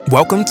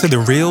Welcome to the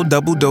Real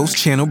Double Dose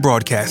Channel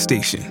broadcast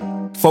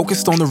station,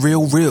 focused on the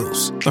real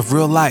reels of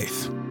real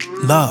life,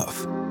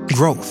 love,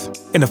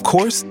 growth, and of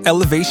course,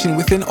 elevation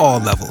within all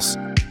levels.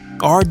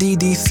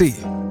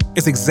 RDDC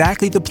is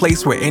exactly the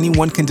place where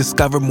anyone can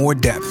discover more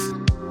depth,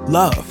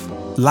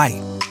 love,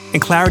 light,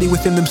 and clarity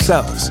within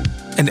themselves,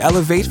 and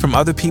elevate from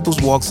other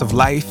people's walks of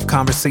life,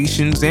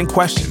 conversations, and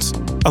questions,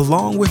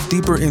 along with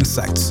deeper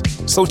insights.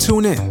 So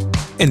tune in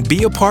and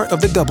be a part of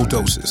the Double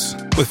Doses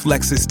with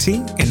Lexus T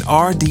and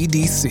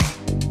RDDC.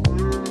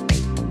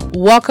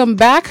 Welcome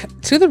back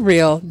to the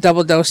Real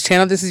Double Dose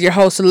Channel. This is your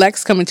host,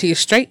 Lex, coming to you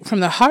straight from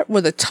the heart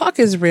where the talk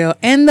is real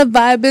and the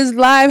vibe is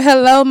live.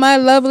 Hello, my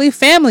lovely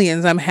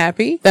familians. I'm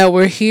happy that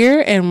we're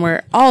here and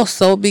we're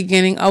also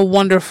beginning a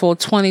wonderful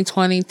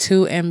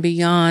 2022 and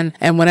beyond.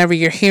 And whenever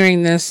you're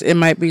hearing this, it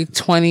might be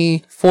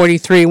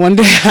 2043 one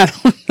day. I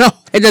don't know.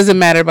 It doesn't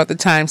matter about the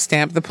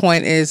timestamp. The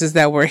point is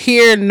that we're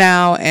here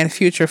now and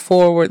future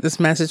forward. This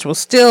message will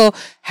still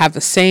have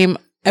the same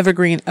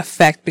evergreen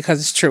effect because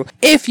it's true.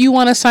 If you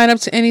want to sign up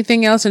to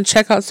anything else and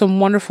check out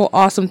some wonderful,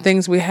 awesome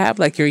things we have,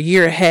 like your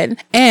year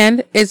ahead,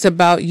 and it's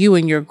about you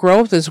and your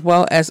growth, as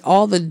well as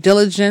all the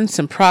diligence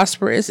and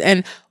prosperous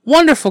and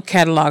wonderful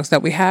catalogs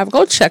that we have,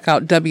 go check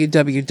out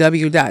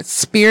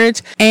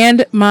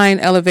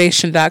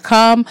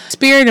www.spiritandmindelevation.com,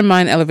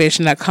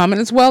 spiritandmindelevation.com,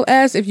 and as well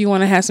as if you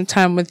want to have some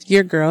time with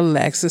your girl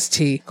Lexus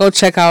T, go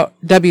check out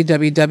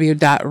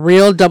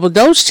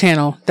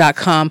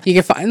www.realdoubledosechannel.com. You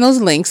can find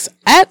those links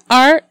at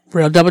our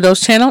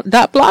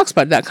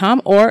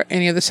realdoubledosechannel.blogspot.com or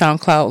any of the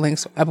SoundCloud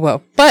links as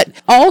well. But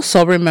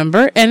also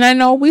remember, and I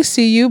know we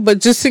see you,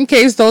 but just in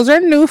case those are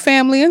new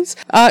familians,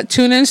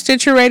 tune in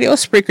Stitcher Radio,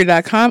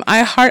 Spreaker.com,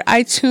 iHeart,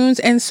 iTunes,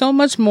 and so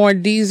much more.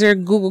 Deezer,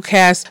 Google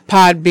Cast,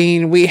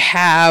 Podbean. We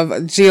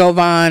have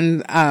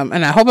Giovanni,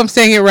 and I hope I'm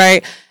saying it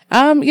right.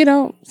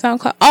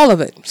 SoundCloud, all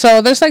of it.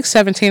 So there's like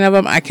 17 of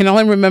them. I can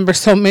only remember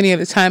so many at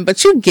a time,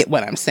 but you get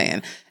what I'm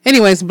saying.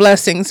 Anyways,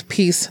 blessings,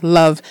 peace,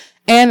 love.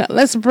 And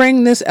let's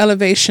bring this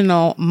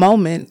elevational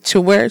moment to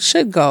where it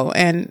should go.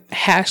 And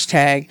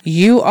hashtag,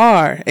 you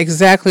are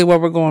exactly where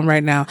we're going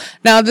right now.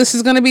 Now, this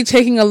is going to be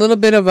taking a little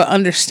bit of an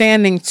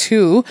understanding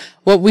to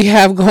what we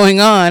have going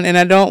on. And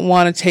I don't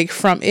want to take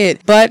from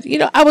it. But,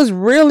 I was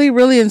really,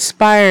 really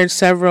inspired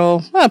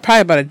probably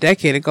about a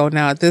decade ago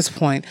now at this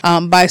point,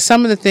 by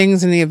some of the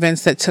things and the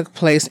events that took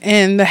place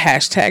in the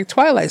hashtag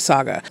Twilight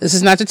Saga. This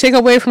is not to take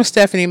away from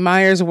Stephenie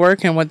Meyer's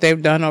work and what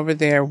they've done over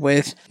there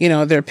with,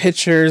 their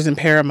pictures and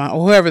Paramount,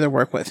 or whoever they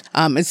work with.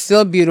 It's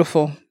still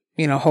beautiful.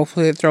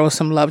 Hopefully it throws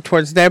some love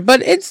towards there,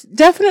 but it's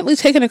definitely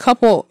taken a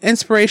couple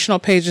inspirational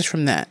pages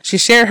from that. She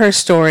shared her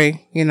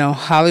story.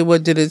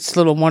 Hollywood did its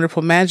little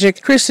wonderful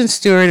magic. Kristen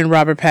Stewart and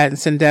Robert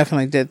Pattinson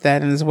definitely did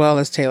that, and as well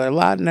as Taylor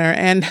Lautner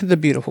and the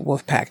beautiful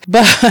Wolfpack.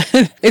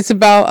 But it's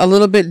about a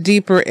little bit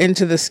deeper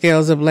into the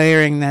scales of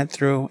layering that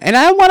through. And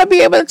I want to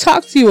be able to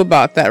talk to you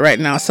about that right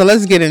now. So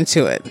let's get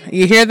into it.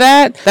 You hear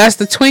that? That's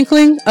the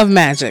twinkling of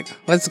magic.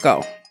 Let's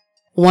go.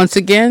 Once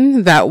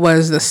again, that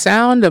was the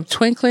sound of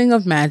twinkling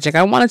of magic.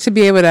 I wanted to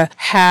be able to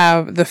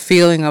have the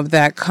feeling of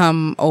that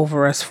come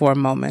over us for a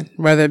moment,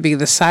 whether it be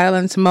the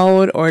silence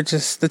mode or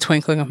just the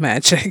twinkling of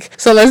magic.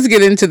 So let's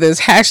get into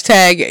this.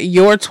 Hashtag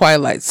your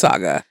Twilight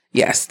Saga.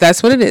 Yes,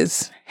 that's what it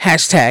is.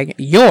 Hashtag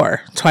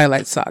your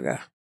Twilight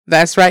Saga.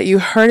 That's right. You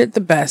heard it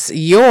the best.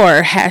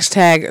 Your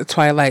hashtag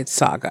Twilight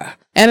Saga.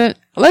 And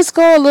let's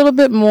go a little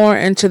bit more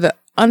into the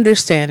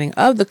understanding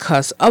of the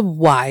cusp of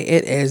why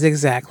it is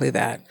exactly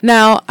that.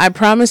 Now, I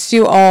promised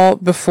you all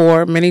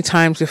before, many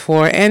times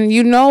before, and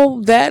you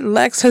know that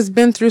Lex has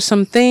been through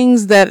some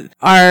things that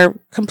are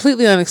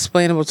completely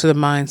unexplainable to the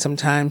mind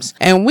sometimes,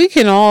 and we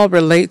can all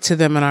relate to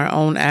them in our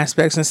own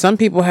aspects, and some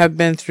people have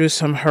been through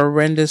some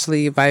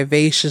horrendously,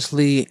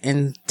 vivaciously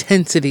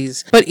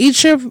intensities, but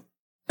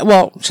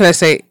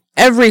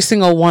every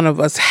single one of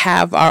us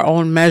have our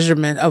own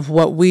measurement of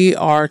what we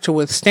are to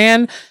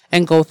withstand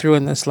and go through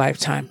in this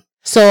lifetime.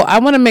 So I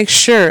want to make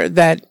sure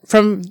that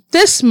from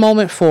this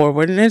moment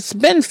forward, and it's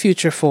been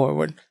future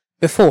forward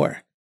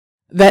before,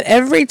 that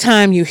every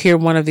time you hear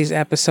one of these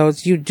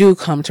episodes, you do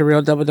come to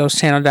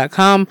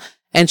realdoubledosechannel.com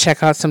and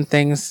check out some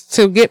things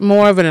to get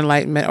more of an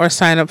enlightenment or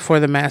sign up for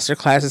the master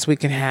classes we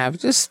can have.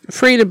 Just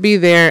free to be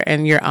there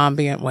in your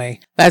ambient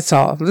way. That's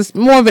all. It's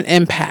more of an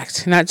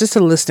impact, not just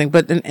a listening,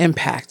 but an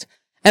impact.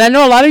 And I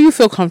know a lot of you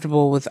feel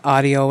comfortable with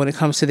audio when it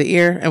comes to the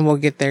ear, and we'll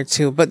get there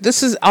too. But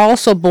this is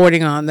also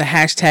bordering on the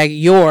hashtag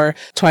your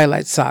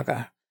Twilight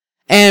Saga.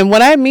 And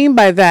what I mean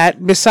by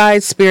that,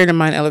 besides spirit and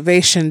mind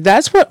elevation,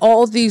 that's what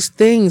all these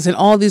things and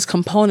all these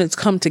components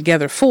come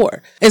together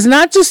for. It's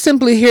not just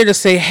simply here to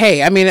say,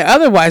 hey,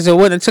 otherwise it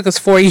wouldn't have took us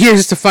 4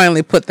 years to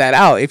finally put that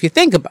out, if you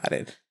think about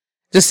it.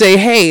 To say,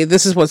 hey,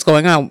 this is what's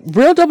going on.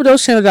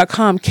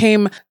 RealDoubleDoseChannel.com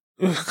came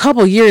a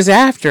couple years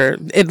after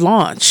it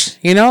launched,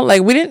 we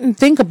didn't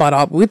think about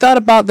all, we thought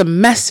about the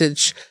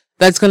message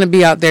that's going to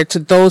be out there to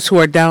those who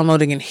are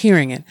downloading and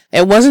hearing it.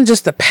 It wasn't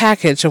just the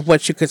package of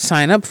what you could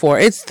sign up for.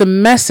 It's the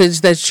message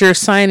that you're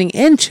signing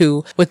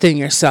into within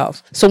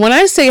yourself. So when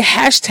I say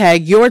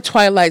hashtag your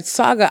Twilight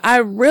Saga, I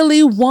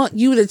really want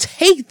you to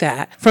take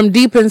that from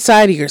deep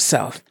inside of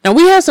yourself. Now,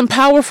 we have some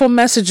powerful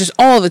messages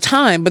all the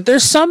time, but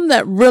there's some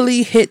that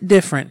really hit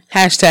different.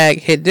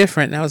 Hashtag hit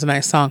different. That was a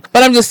nice song.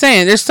 But I'm just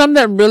saying, there's some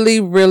that really,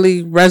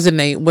 really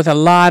resonate with a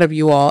lot of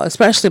you all,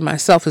 especially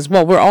myself as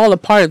well. We're all a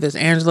part of this.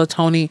 Angela,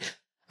 Tony,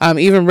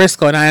 even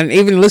Risco, and I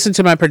even listened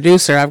to my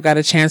producer. I've got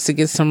a chance to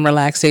get some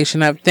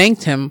relaxation. I've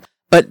thanked him,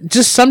 but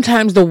just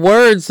sometimes the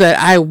words that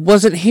I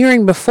wasn't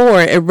hearing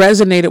before, it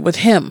resonated with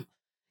him.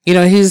 You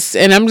know,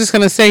 and I'm just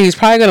going to say, he's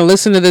probably going to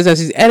listen to this as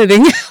he's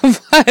editing,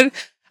 but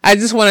I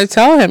just want to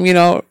tell him, you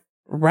know,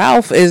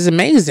 Ralph is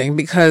amazing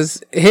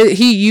because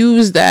he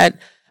used that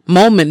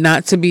moment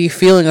not to be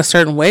feeling a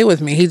certain way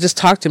with me. He just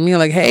talked to me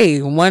like, hey,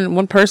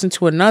 one person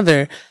to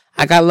another,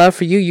 I got love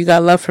for you. You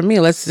got love for me.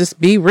 Let's just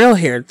be real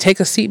here.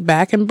 Take a seat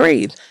back and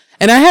breathe.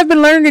 And I have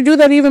been learning to do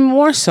that even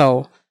more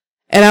so.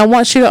 And I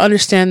want you to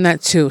understand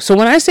that too. So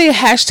when I say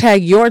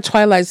hashtag your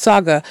Twilight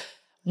Saga,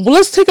 well,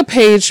 let's take a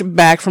page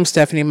back from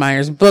Stephenie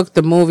Meyer's book,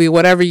 the movie,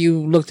 whatever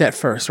you looked at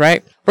first,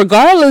 right?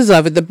 Regardless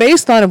of it, the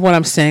baseline of what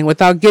I'm saying,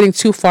 without getting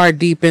too far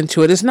deep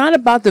into it, is not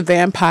about the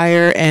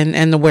vampire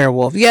and the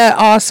werewolf. Yeah,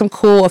 awesome,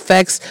 cool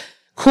effects.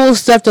 Cool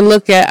stuff to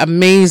look at,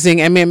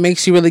 amazing. I mean, it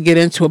makes you really get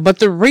into it. But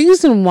the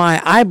reason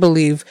why I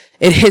believe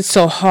it hits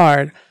so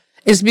hard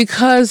is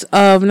because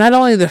of not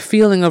only the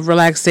feeling of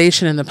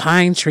relaxation in the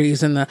pine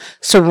trees and the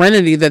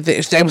serenity that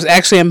was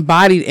actually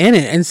embodied in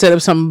it instead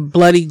of some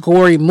bloody,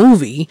 gory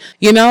movie.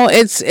 You know,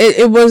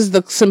 it was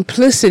the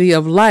simplicity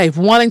of life,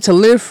 wanting to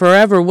live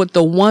forever with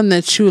the one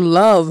that you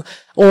love,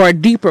 or a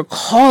deeper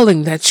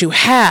calling that you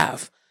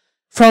have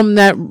from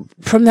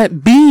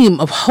that beam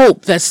of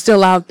hope that's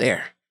still out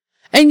there.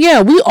 And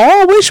yeah, we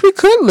all wish we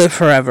could live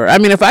forever. I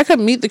mean, if I could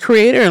meet the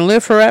Creator and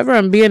live forever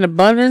and be in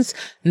abundance,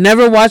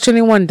 never watch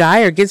anyone die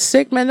or get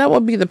sick, man, that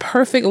would be the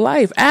perfect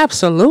life.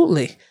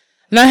 Absolutely.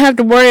 Not have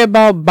to worry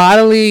about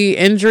bodily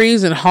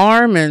injuries and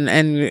harm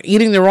and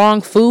eating the wrong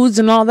foods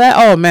and all that.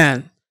 Oh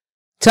man,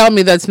 tell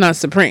me that's not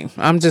supreme.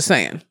 I'm just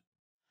saying.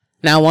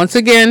 Now, once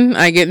again,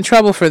 I get in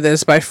trouble for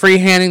this by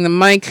freehanding the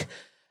mic.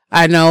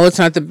 I know it's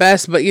not the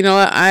best, but you know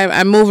what?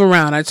 I move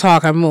around. I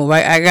talk. I move.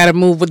 I got to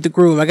move with the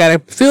groove. I got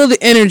to feel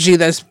the energy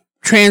that's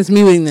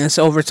transmuting this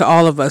over to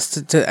all of us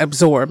to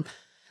absorb.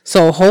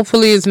 So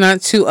hopefully it's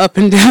not too up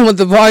and down with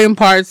the volume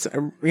parts.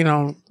 You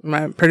know,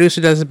 my producer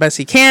does the best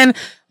he can,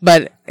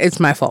 but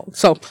it's my fault.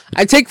 So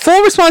I take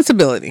full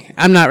responsibility.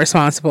 I'm not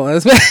responsible.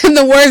 In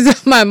the words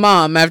of my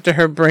mom after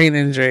her brain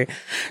injury,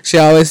 she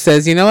always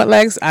says, you know what,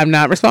 Lex, I'm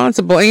not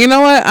responsible. And you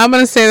know what? I'm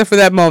going to say that for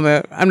that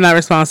moment. I'm not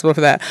responsible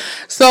for that.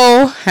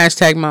 So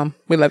hashtag mom,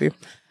 we love you.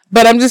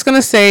 But I'm just going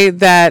to say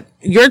that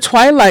your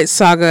Twilight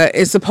Saga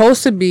is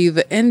supposed to be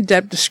the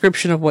in-depth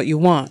description of what you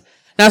want.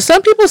 Now,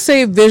 some people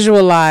say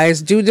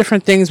visualize, do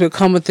different things that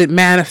come with it,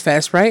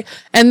 manifest, right?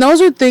 And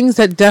those are things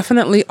that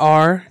definitely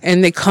are,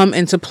 and they come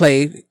into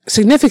play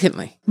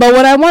significantly. But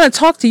what I want to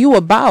talk to you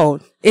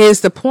about is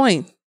the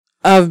point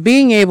of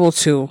being able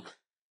to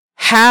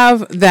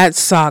have that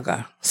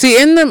saga.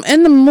 See, in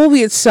the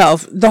movie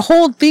itself, the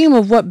whole theme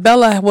of what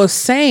Bella was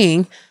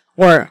saying,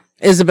 or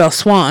Isabel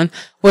Swan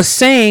was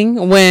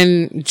saying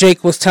when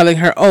Jake was telling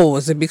her, oh,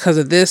 is it because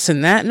of this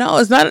and that? No,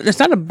 it's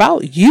not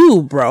about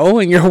you, bro,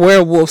 and your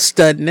werewolf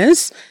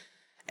studness.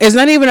 It's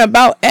not even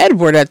about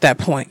Edward at that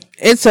point.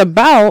 It's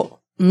about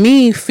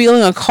me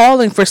feeling a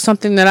calling for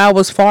something that I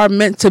was far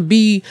meant to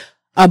be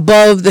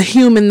above the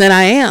human that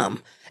I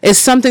am. It's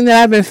something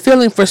that I've been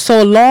feeling for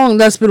so long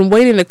that's been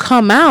waiting to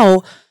come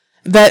out,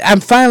 that I'm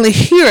finally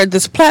here at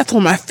this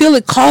platform. I feel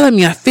it calling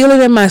me. I feel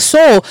it in my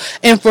soul.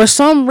 And for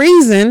some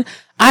reason,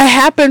 I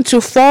happen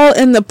to fall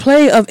in the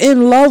play of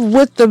in love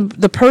with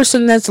the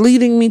person that's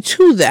leading me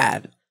to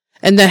that.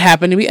 And that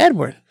happened to be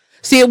Edward.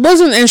 See, it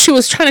wasn't, and she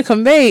was trying to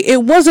convey,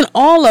 it wasn't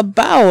all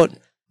about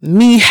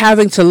me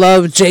having to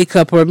love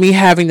Jacob or me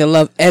having to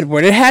love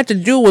Edward. It had to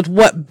do with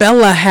what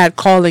Bella had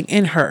calling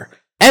in her.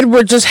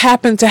 Edward just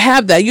happened to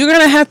have that. You're going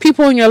to have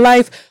people in your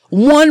life.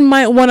 One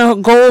might want to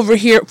go over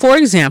here. For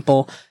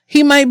example,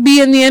 he might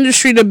be in the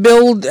industry to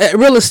build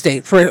real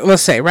estate, for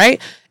let's say,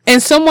 right?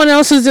 And someone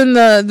else is in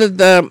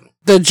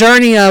the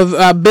journey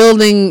of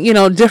building, you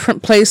know,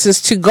 different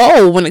places to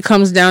go when it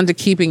comes down to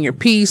keeping your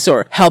peace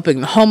or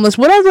helping the homeless,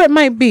 whatever it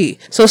might be.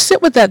 So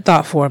sit with that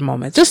thought for a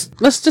moment.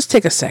 Let's just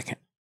take a second.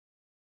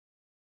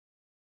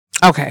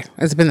 Okay,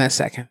 it's been that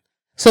second.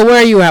 So where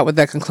are you at with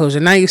that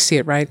conclusion? Now you see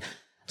it, right?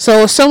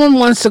 So if someone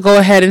wants to go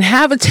ahead and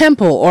have a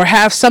temple or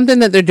have something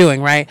that they're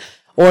doing, right?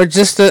 Or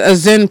just a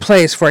Zen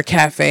place for a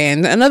cafe.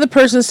 And another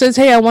person says,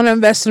 hey, I want to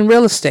invest in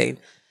real estate.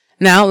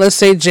 Now, let's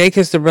say Jake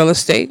is the real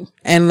estate,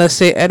 and let's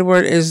say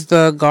Edward is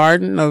the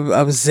garden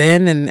of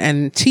Zen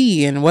and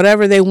tea and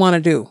whatever they want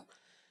to do.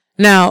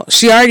 Now,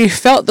 she already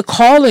felt the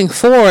calling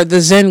for the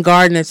Zen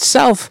garden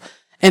itself,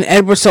 and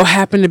Edward so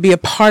happened to be a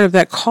part of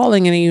that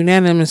calling in a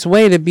unanimous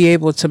way to be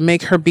able to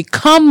make her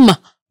become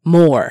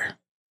more.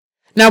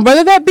 Now,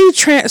 whether that be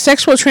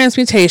sexual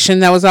transmutation,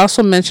 that was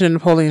also mentioned in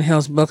Napoleon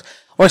Hill's book,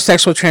 or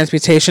sexual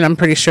transmutation, I'm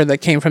pretty sure that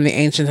came from the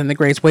ancients and the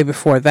greats way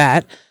before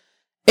that.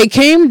 It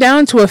came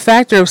down to a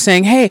factor of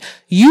saying, hey,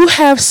 you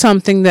have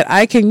something that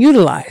I can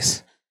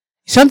utilize.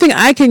 Something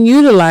I can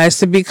utilize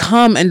to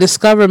become and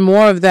discover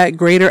more of that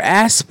greater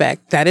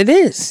aspect that it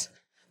is.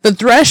 The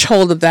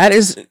threshold of that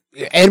is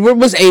Edward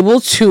was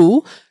able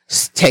to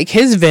take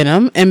his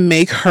venom and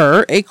make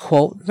her a,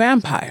 quote,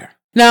 vampire.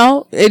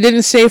 Now, it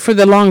didn't say for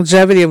the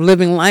longevity of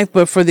living life,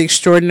 but for the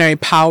extraordinary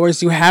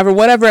powers you have or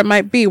whatever it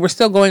might be. We're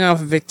still going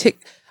off of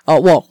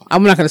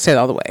I'm not going to say it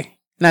all the way.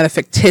 Not a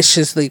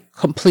fictitiously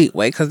complete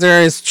way, because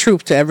there is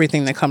truth to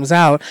everything that comes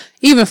out,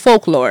 even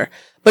folklore.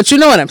 But you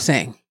know what I'm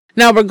saying.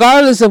 Now,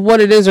 regardless of what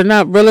it is or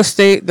not, real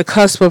estate, the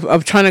cusp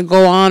of trying to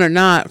go on or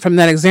not from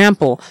that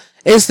example,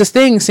 is this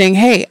thing saying,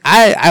 hey,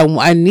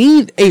 I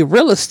need a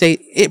real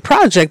estate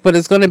project, but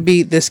it's going to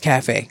be this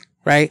cafe,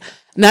 right?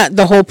 Not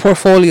the whole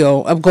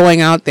portfolio of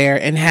going out there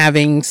and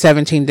having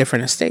 17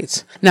 different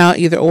estates. Now,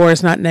 either or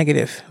is not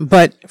negative,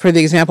 but for the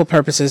example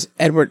purposes,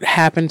 Edward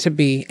happened to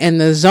be in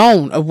the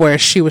zone of where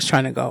she was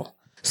trying to go.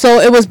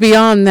 So it was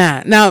beyond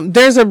that. Now,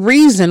 there's a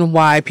reason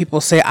why people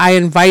say, I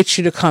invite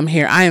you to come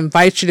here. I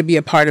invite you to be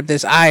a part of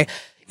this.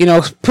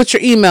 Put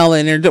your email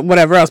in or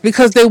whatever else,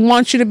 because they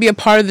want you to be a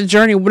part of the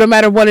journey, no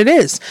matter what it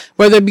is,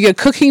 whether it be a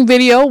cooking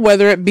video,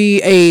 whether it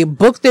be a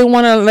book they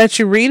want to let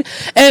you read.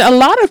 And a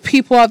lot of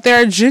people out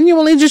there are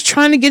genuinely just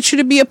trying to get you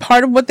to be a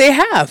part of what they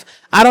have.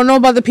 I don't know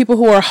about the people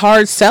who are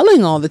hard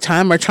selling all the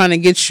time or trying to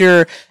get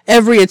your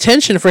every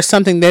attention for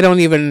something they don't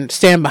even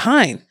stand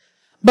behind.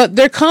 But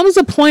there comes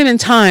a point in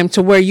time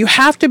to where you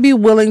have to be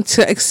willing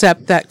to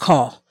accept that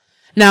call.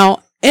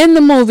 Now, in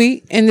the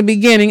movie, in the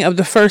beginning of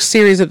the first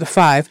series of the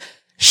 5,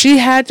 she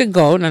had to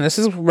go. Now, this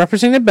is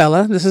representing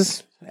Bella. This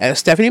is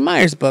Stephenie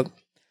Meyer's book,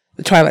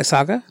 The Twilight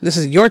Saga. This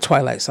is your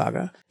Twilight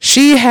Saga.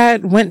 She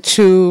had went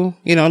to,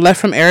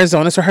 left from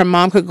Arizona so her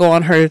mom could go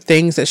on her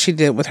things that she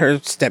did with her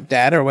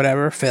stepdad or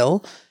whatever,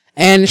 Phil.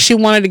 And she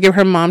wanted to give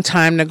her mom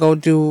time to go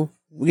do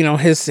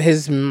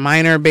his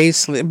minor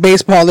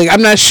baseball league.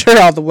 I'm not sure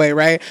all the way,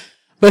 right?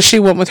 But she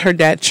went with her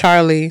dad,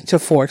 Charlie, to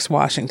Forks,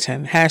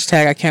 Washington.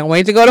 Hashtag, I can't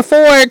wait to go to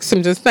Forks.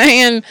 I'm just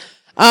saying.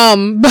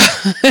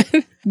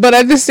 But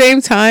at the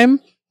same time,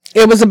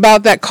 it was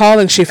about that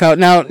calling she felt.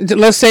 Now,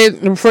 let's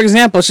say, for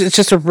example, it's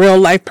just a real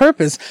life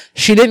purpose.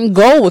 She didn't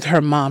go with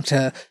her mom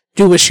to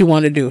do what she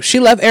wanted to do. She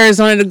left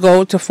Arizona to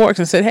go to Forks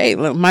and said, hey,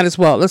 might as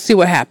well. Let's see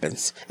what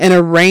happens. In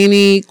a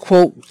rainy,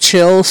 quote,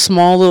 chill,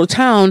 small little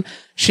town,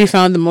 she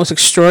found the most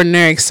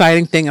extraordinary,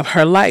 exciting thing of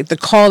her life, the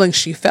calling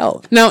she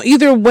felt. Now,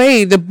 either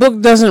way, the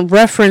book doesn't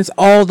reference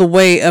all the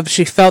way of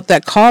she felt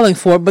that calling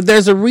for, but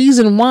there's a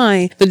reason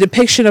why the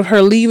depiction of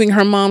her leaving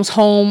her mom's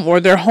home or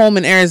their home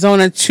in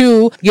Arizona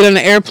to get on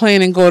an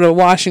airplane and go to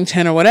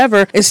Washington or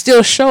whatever, it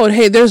still showed,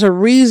 hey, there's a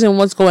reason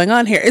what's going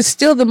on here. It's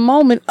still the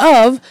moment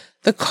of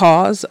the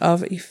cause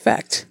of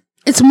effect.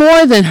 It's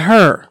more than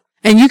her.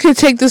 And you can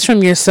take this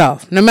from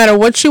yourself. No matter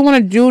what you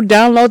want to do,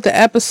 download the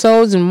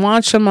episodes and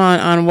watch them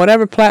on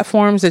whatever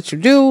platforms that you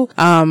do.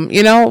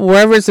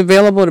 Wherever it's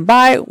available to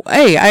buy.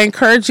 Hey, I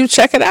encourage you,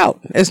 check it out.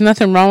 There's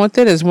nothing wrong with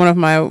it. It's one of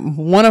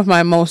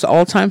my most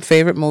all-time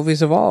favorite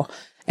movies of all.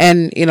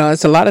 And,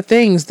 it's a lot of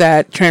things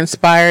that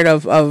transpired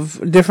of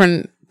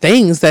different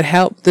things that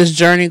helped this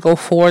journey go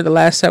forward the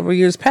last several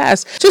years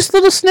past. Just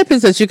little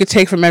snippets that you could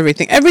take from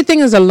everything. Everything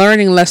is a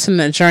learning lesson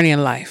and a journey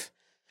in life.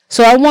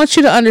 So I want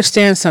you to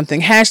understand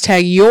something.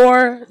 Hashtag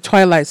your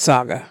Twilight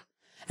Saga.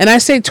 And I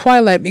say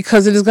Twilight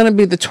because it is going to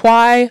be the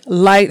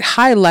twilight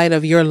highlight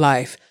of your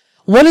life.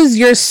 What is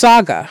your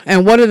saga?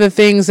 And what are the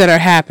things that are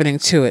happening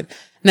to it?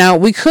 Now,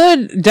 we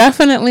could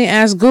definitely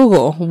ask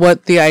Google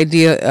what the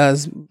idea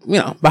is,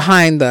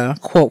 behind the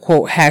quote,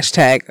 quote,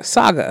 hashtag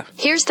saga.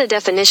 Here's the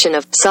definition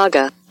of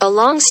saga. A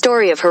long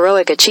story of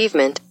heroic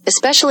achievement,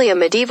 especially a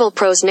medieval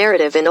prose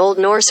narrative in Old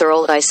Norse or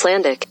Old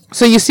Icelandic.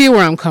 So you see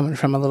where I'm coming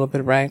from a little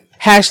bit, right?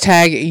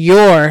 Hashtag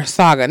your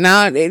saga.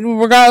 Now,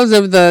 regardless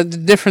of the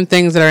different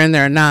things that are in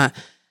there or not,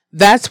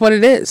 that's what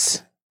it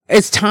is.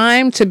 It's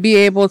time to be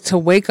able to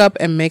wake up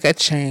and make a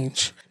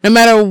change. No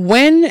matter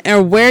when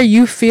or where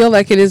you feel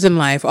like it is in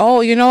life.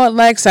 Oh, you know what,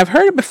 Lex? I've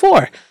heard it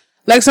before.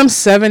 Lex, I'm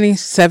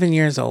 77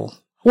 years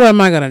old. What am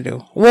I going to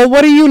do? Well,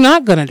 what are you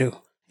not going to do?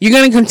 You're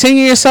going to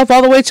continue yourself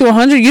all the way to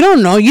 100? You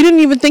don't know. You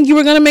didn't even think you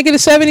were going to make it to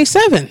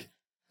 77.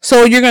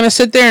 So you're going to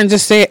sit there and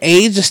just say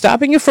age is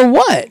stopping you for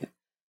what?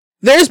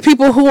 There's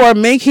people who are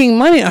making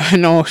money.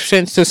 No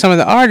offense to some of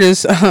the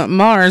artists,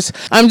 Mars.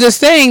 I'm just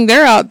saying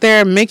they're out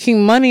there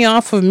making money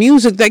off of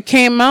music that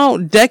came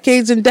out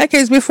decades and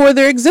decades before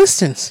their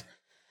existence.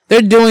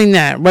 They're doing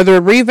that, whether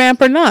a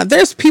revamp or not.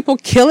 There's people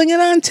killing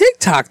it on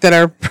TikTok that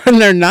are in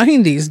their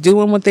 90s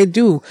doing what they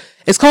do.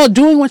 It's called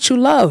doing what you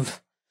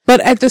love.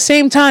 But at the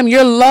same time,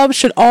 your love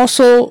should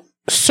also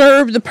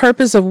serve the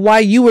purpose of why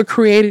you were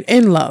created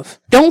in love.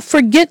 Don't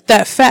forget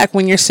that fact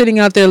when you're sitting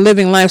out there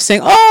living life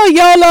saying, oh,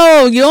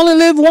 YOLO, you only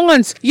live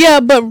once. Yeah,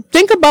 but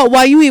think about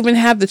why you even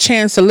have the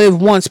chance to live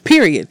once,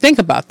 period. Think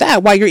about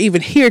that, why you're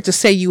even here to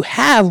say you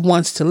have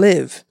once to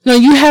live. No,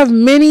 you have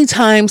many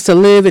times to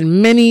live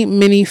in many,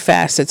 many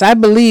facets. I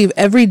believe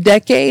every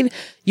decade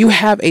you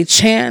have a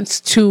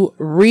chance to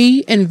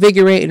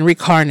reinvigorate and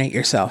reincarnate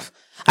yourself.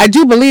 I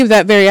do believe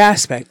that very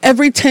aspect.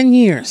 Every 10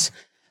 years,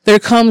 there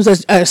comes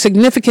a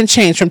significant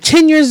change from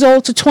 10 years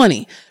old to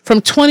 20, from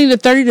 20 to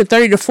 30 to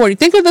 30 to 40.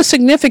 Think of the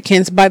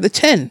significance by the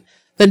 10,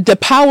 the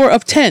power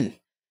of 10.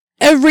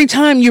 Every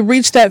time you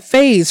reach that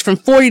phase from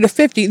 40 to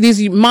 50,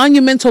 these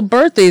monumental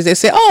birthdays, they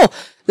say, oh,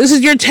 this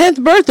is your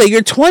 10th birthday,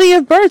 your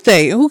 20th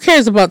birthday. Who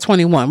cares about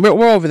 21?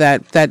 We're over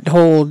that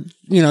whole,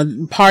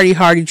 party,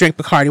 hardy, drink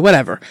Bacardi,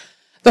 whatever.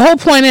 The whole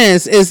point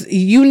is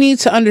you need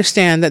to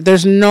understand that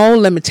there's no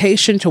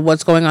limitation to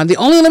what's going on. The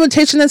only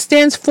limitation that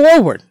stands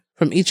forward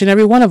from each and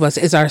every one of us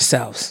is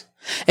ourselves.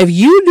 If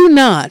you do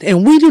not,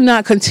 and we do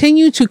not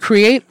continue to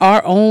create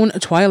our own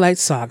Twilight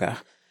Saga,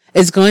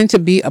 it's going to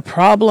be a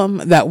problem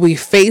that we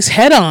face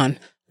head on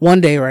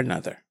one day or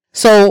another.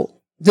 So,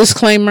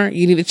 disclaimer,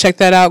 you need to check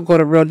that out. Go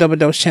to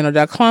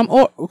realdoubledosechannel.com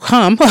or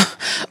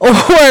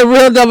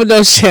Real Double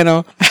Dose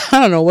Channel.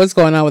 I don't know what's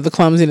going on with the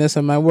clumsiness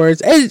of my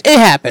words. It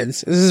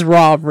happens. This is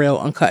raw, real,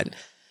 uncut.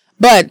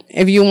 But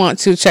if you want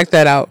to check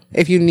that out,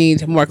 if you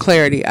need more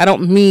clarity, I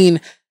don't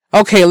mean,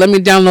 okay, let me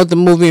download the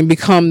movie and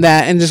become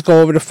that and just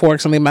go over the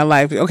forks and live my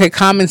life. Okay,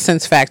 common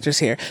sense factors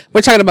here.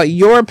 We're talking about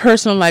your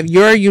personal life,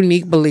 your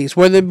unique beliefs,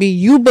 whether it be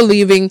you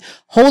believing,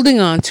 holding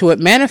on to it,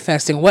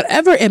 manifesting,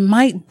 whatever it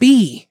might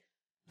be.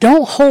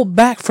 Don't hold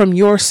back from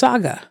your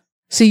saga.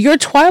 See, your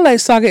Twilight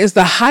Saga is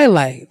the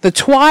highlight, the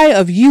twi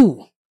of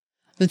you,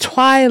 the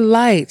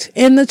twilight,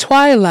 in the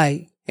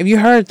twilight. Have you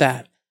heard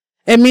that?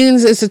 It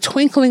means it's a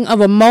twinkling of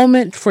a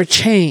moment for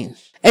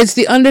change. It's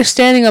the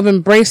understanding of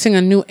embracing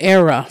a new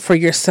era for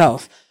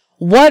yourself.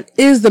 What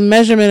is the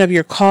measurement of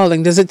your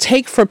calling? Does it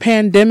take for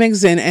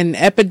pandemics and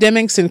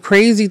epidemics and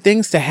crazy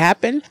things to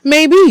happen?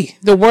 Maybe.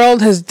 The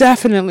world has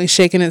definitely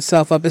shaken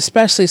itself up,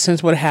 especially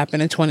since what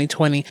happened in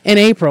 2020, in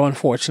April,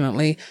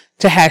 unfortunately,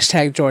 to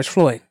hashtag George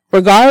Floyd.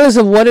 Regardless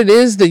of what it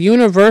is, the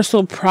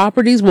universal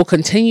properties will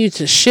continue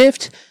to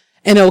shift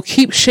and it'll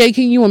keep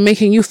shaking you and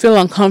making you feel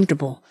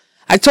uncomfortable.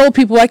 I told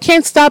people I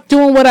can't stop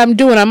doing what I'm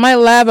doing. I might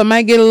laugh. I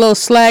might get a little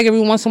slag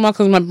every once in a while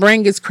because my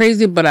brain gets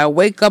crazy, but I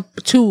wake up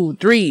 2,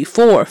 3,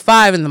 4,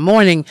 5 in the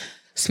morning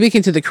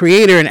speaking to the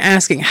creator and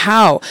asking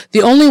how.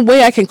 The only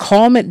way I can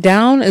calm it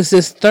down is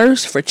this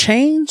thirst for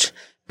change,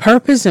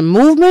 purpose, and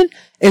movement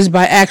is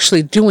by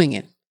actually doing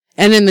it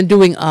and in the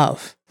doing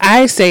of.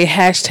 I say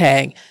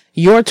hashtag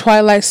your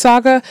Twilight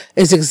Saga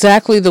is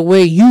exactly the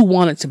way you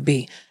want it to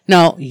be.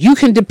 Now, you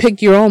can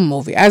depict your own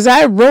movie. As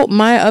I wrote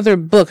my other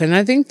book, and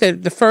I think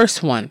that the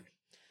first one,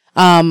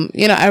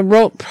 I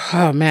wrote,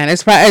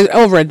 it's probably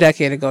over a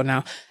decade ago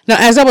now. Now,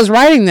 as I was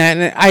writing that,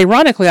 and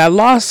ironically, I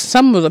lost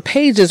some of the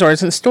pages or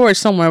it's in storage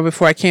somewhere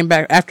after I came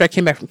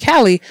back from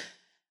Cali,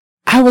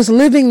 I was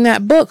living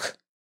that book.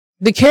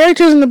 The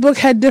characters in the book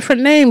had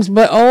different names,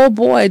 but oh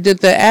boy, did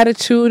the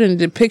attitude and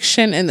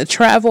depiction and the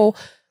travel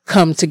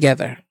come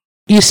together.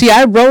 You see,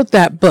 I wrote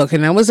that book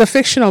and it was a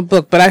fictional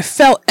book, but I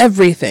felt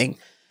everything.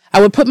 I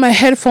would put my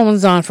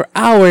headphones on for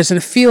hours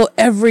and feel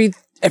every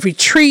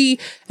tree,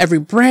 every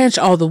branch,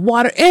 all the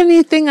water,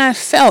 anything I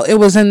felt, it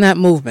was in that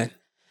movement.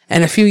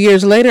 And a few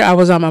years later, I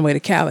was on my way to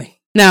Cali.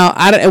 Now,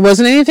 it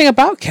wasn't anything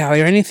about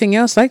Cali or anything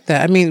else like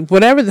that. I mean,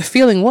 whatever the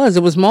feeling was,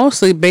 it was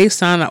mostly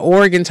based on an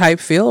Oregon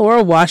type feel or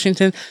a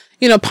Washington,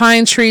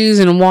 pine trees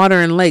and water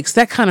and lakes,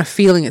 that kind of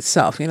feeling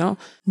itself,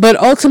 But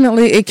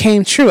ultimately, it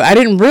came true. I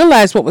didn't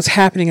realize what was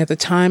happening at the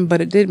time, but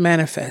it did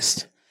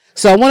manifest.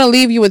 So I want to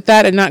leave you with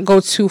that and not go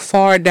too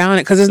far down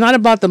it because it's not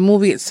about the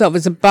movie itself.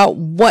 It's about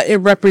what it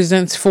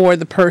represents for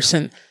the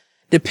person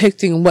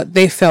depicting what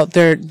they felt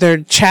their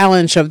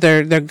challenge of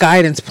their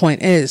guidance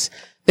point is.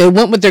 They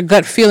went with their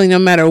gut feeling no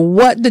matter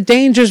what the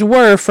dangers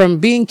were from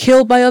being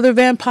killed by other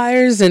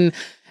vampires and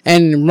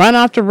run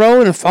off the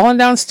road and falling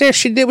downstairs.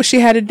 She did what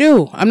she had to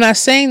do. I'm not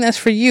saying that's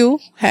for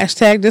you,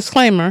 hashtag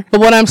disclaimer.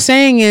 But what I'm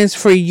saying is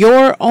for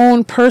your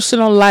own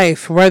personal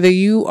life, whether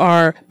you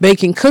are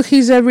baking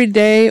cookies every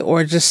day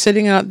or just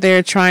sitting out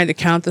there trying to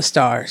count the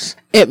stars,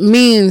 it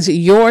means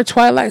your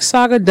Twilight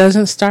Saga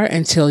doesn't start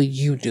until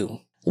you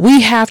do.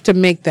 We have to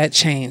make that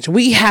change.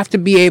 We have to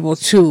be able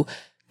to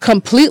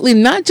completely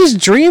not just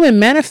dream and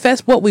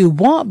manifest what we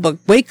want, but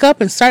wake up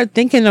and start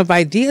thinking of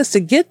ideas to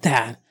get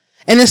that.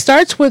 And it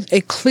starts with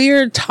a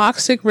clear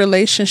toxic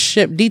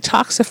relationship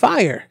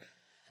detoxifier.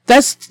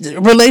 That's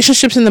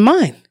relationships in the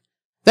mind.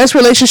 That's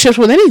relationships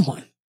with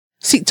anyone.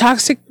 See,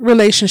 toxic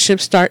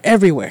relationships start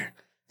everywhere.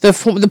 The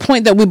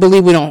point that we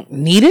believe we don't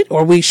need it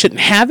or we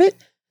shouldn't have it,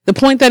 the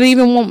point that it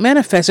even won't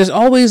manifest, there's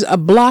always a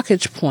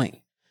blockage point.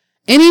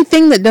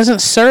 Anything that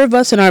doesn't serve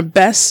us in our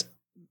best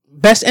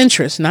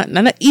interest, not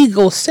an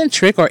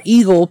egocentric or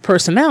ego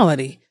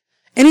personality,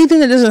 anything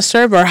that doesn't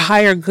serve our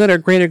higher good or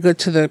greater good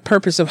to the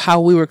purpose of how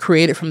we were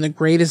created from the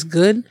greatest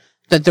good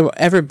that there will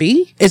ever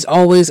be is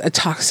always a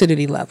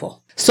toxicity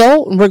level.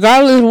 So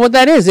regardless of what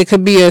that is, it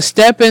could be a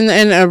step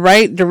in a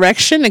right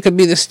direction. It could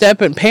be the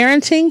step in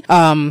parenting,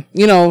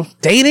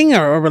 dating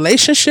or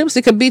relationships.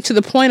 It could be to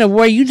the point of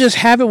where you just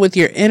have it with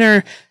your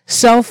inner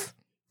self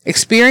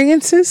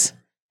experiences.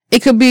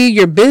 It could be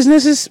your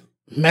business is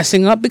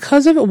messing up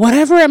because of it,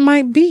 whatever it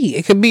might be.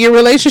 It could be your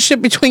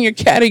relationship between your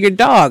cat or your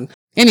dog.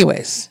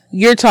 Anyways,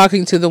 you're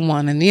talking to the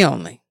one and the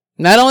only.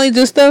 Not only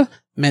just the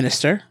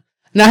minister,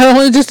 not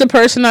only just the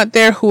person out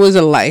there who is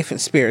a life and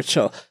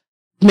spiritual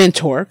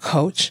mentor,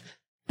 coach,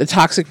 the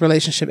toxic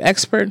relationship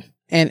expert,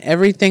 and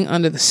everything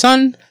under the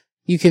sun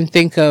you can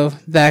think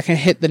of that can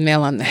hit the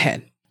nail on the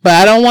head. But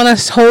I don't want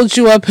to hold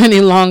you up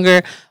any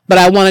longer, but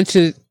I wanted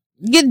to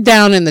get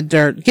down in the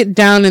dirt, get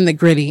down in the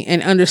gritty,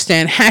 and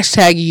understand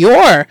hashtag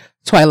your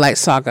Twilight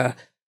Saga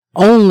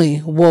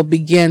only will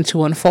begin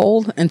to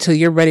unfold until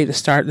you're ready to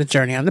start the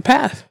journey on the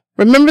path.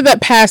 Remember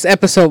that past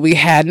episode we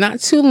had not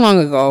too long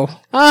ago,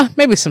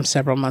 maybe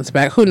several months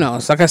back, who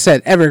knows? Like I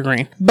said,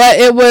 evergreen. But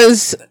it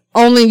was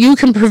only you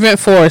can prevent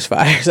forest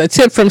fires. A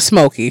tip from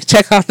Smokey.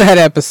 Check out that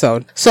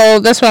episode. So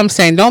that's what I'm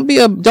saying.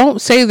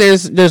 Don't say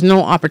there's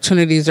no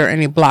opportunities or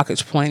any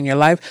blockage point in your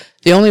life.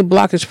 The only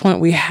blockage point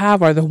we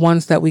have are the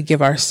ones that we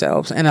give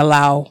ourselves and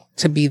allow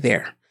to be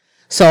there.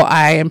 So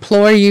I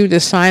implore you to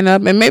sign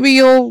up, and maybe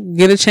you'll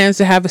get a chance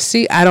to have a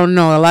seat. I don't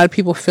know. A lot of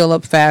people fill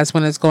up fast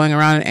when it's going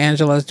around and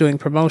Angela's doing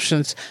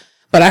promotions.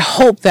 But I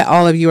hope that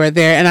all of you are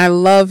there. And I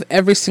love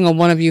every single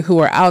one of you who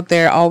are out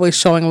there always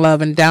showing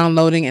love and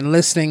downloading and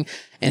listening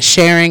and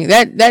sharing.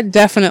 That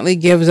definitely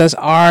gives us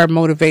our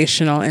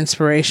motivational,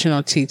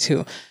 inspirational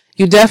T2.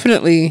 You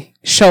definitely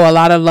show a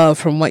lot of love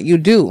from what you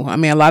do. I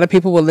mean, a lot of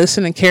people will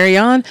listen and carry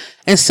on.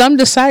 And some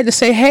decide to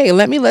say, hey,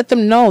 let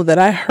them know that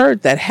I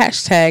heard that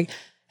hashtag.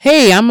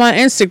 Hey, I'm on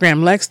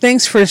Instagram, Lex.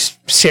 Thanks for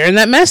sharing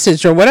that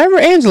message or whatever,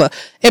 Angela.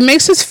 It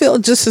makes us feel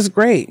just as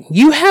great.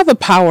 You have a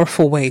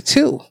powerful way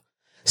too.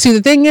 See,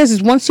 the thing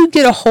is once you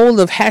get a hold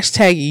of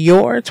hashtag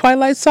your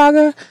Twilight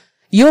Saga,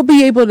 you'll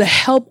be able to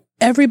help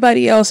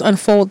everybody else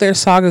unfold their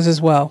sagas as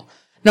well.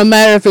 No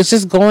matter if it's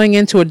just going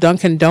into a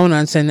Dunkin'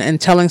 Donuts and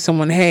telling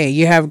someone, hey,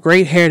 you have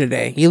great hair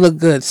today. You look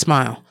good.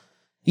 Smile.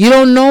 You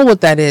don't know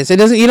what that is.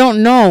 You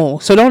don't know.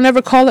 So don't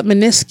ever call it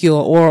minuscule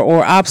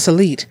or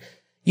obsolete.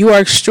 You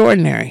are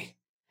extraordinary.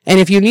 And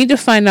if you need to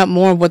find out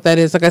more of what that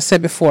is, like I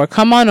said before,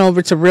 come on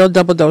over to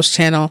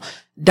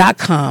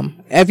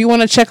realdoubledosechannel.com. If you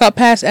want to check out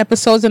past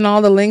episodes and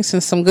all the links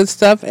and some good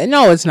stuff, and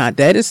no, it's not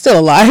dead. It's still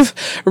alive.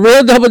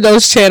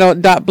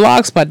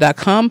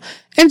 realdoubledosechannel.blogspot.com,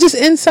 and just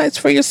insights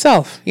for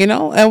yourself,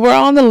 and we're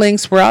on the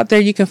links. We're out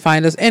there. You can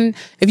find us. And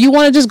if you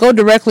want to just go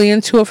directly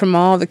into it from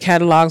all the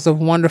catalogs of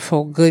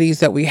wonderful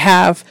goodies that we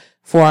have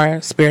for our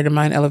Spirit and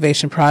Mind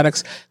Elevation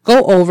products,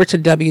 go over to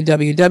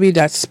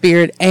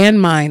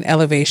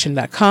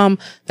www.spiritandmindelevation.com.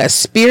 That's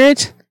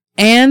Spirit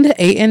and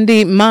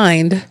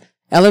Mind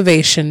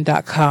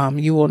elevation.com.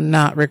 You will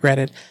not regret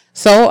it.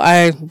 So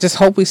I just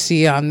hope we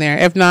see you on there.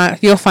 If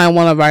not, you'll find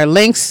one of our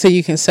links so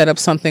you can set up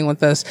something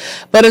with us.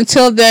 But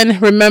until then,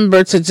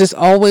 remember to just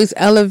always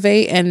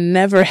elevate and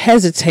never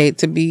hesitate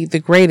to be the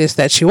greatest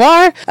that you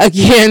are.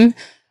 Again,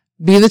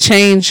 be the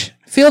change.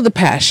 Feel the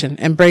passion.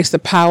 Embrace the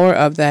power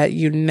of that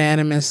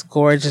unanimous,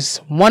 gorgeous,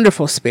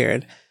 wonderful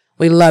spirit.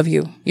 We love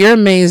you. You're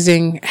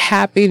amazing.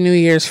 Happy New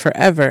Year's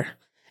forever.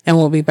 And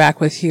we'll be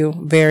back with you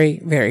very,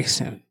 very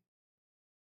soon.